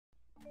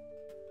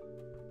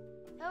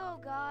So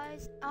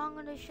guys, I'm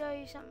gonna show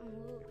you something.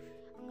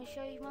 I'm gonna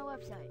show you my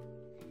website.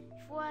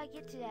 Before I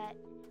get to that,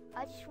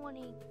 I just want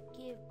to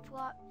give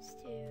props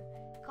to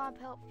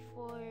CompHelp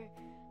for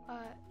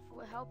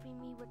helping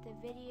me with the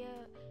video,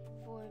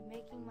 for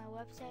making my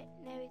website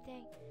and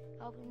everything,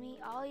 helping me.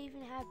 I'll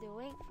even have the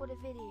link for the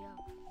video.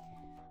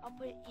 I'll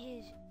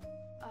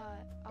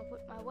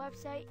put my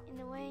website in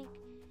the link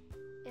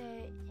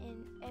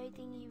and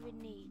everything you would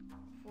need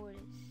for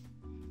this.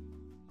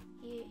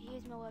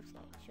 Here's my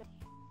website.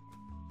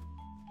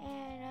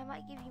 And I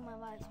might give you my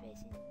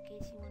MySpace in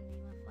case you want to be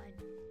my friend.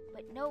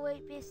 But no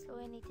rapist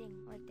or anything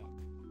like that.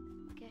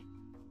 Okay?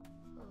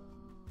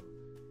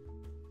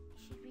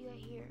 It should be right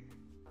here.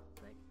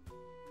 But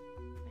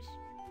things messed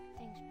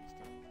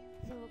up.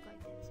 It doesn't look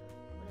like that, so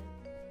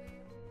whatever.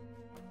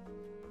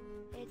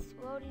 It's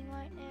loading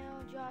right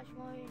now.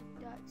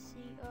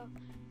 joshmartin.co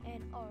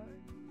and R.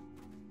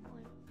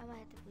 I might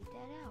have to bleep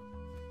that out.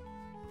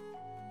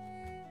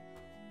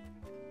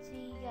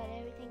 See, you got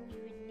everything you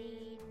would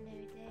need and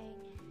everything.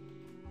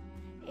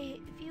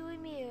 If you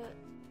leave me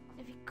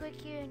if you click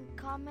here and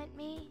comment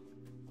me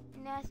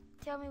and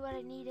tell me what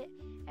I need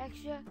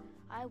extra,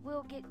 I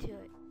will get to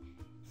it.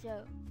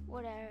 So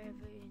whatever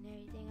and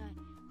everything. I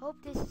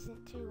hope this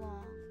isn't too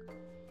long.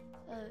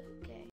 Okay.